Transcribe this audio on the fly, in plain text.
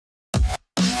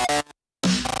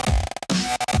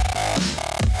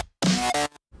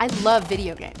I love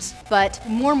video games, but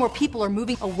more and more people are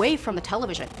moving away from the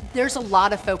television. There's a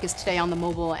lot of focus today on the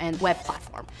mobile and web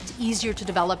platform. It's easier to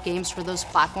develop games for those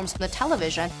platforms than the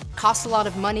television. It costs a lot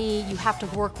of money, you have to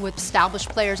work with established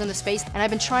players in the space, and I've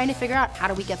been trying to figure out how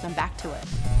do we get them back to it.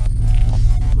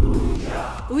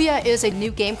 OUYA is a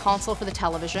new game console for the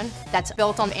television that's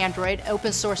built on Android,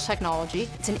 open source technology.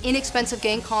 It's an inexpensive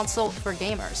game console for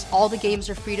gamers. All the games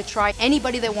are free to try.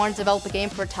 Anybody that wants to develop a game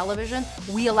for a television,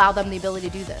 we allow them the ability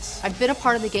to do this. I've been a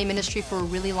part of the game industry for a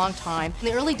really long time. In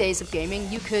the early days of gaming,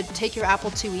 you could take your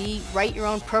Apple IIe, write your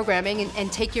own programming,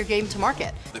 and take your game to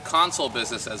market. The console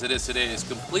business as it is today is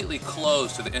completely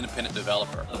closed to the independent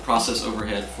developer. The process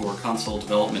overhead for console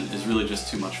development is really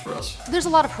just too much for us. There's a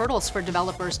lot of hurdles for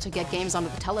developers to get games onto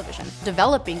the television.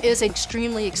 Developing is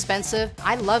extremely expensive.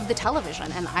 I love the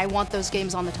television and I want those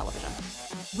games on the television.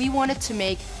 We wanted to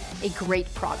make a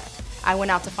great product. I went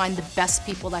out to find the best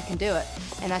people that can do it,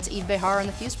 and that's Yves Behar and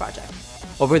the Fuse project.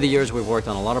 Over the years, we've worked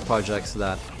on a lot of projects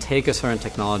that take a certain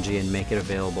technology and make it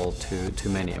available to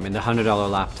many. I mean, the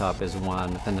 $100 laptop is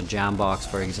one, and the Jambox,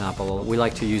 for example. We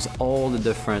like to use all the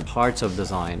different parts of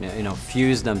design,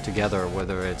 fuse them together,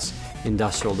 whether it's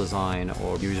industrial design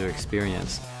or user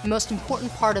experience. The most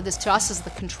important part of this to us is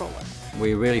the controller.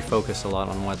 We really focus a lot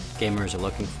on what gamers are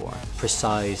looking for.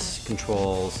 Precise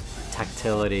controls,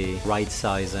 tactility, right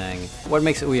sizing. What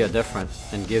makes OUYA different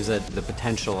and gives it the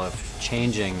potential of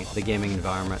changing the gaming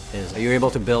environment is you're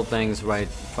able to build things right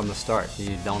from the start.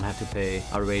 You don't have to pay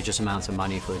outrageous amounts of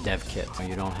money for a dev kit.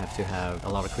 You don't have to have a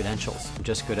lot of credentials,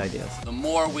 just good ideas. The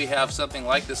more we have something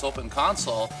like this open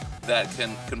console that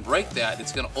can break that,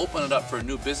 it's going to open it up for a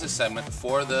new business segment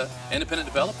for the independent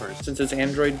developers. Since it's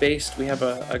Android based, we have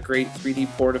a great 3D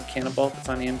port of Cannibal that's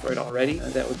on Android already.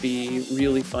 That would be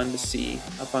really fun to see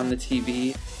up on the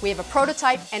TV. We have a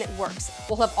prototype and it works.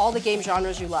 We'll have all the game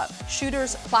genres you love.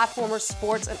 Shooters, platformers,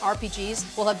 sports, and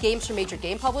RPGs. We'll have games from major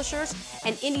game publishers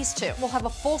and indies too. We'll have a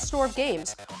full store of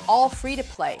games, all free to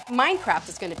play. Minecraft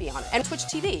is going to be on it, and Twitch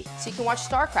TV, so you can watch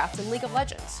StarCraft and League of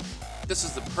Legends. This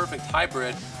is the perfect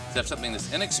hybrid to have something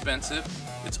that's inexpensive,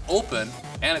 it's open,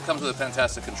 and it comes with a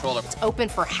fantastic controller. It's open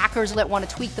for hackers that want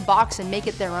to tweak the box and make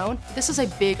it their own. This is a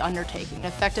big undertaking.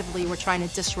 Effectively, we're trying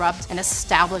to disrupt an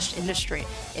established industry.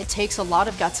 It takes a lot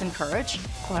of guts and courage.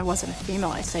 Well, I wasn't a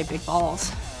female, I'd say big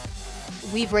balls.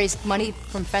 We've raised money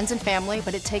from friends and family,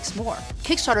 but it takes more.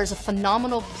 Kickstarter is a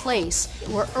phenomenal place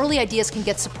where early ideas can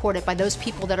get supported by those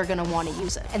people that are going to want to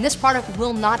use it. And this product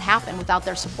will not happen without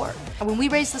their support. And when we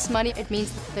raise this money, it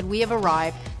means that we have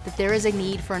arrived, that there is a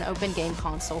need for an open game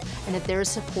console, and that there is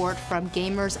support from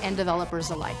gamers and developers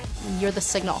alike. And you're the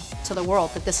signal to the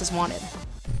world that this is wanted.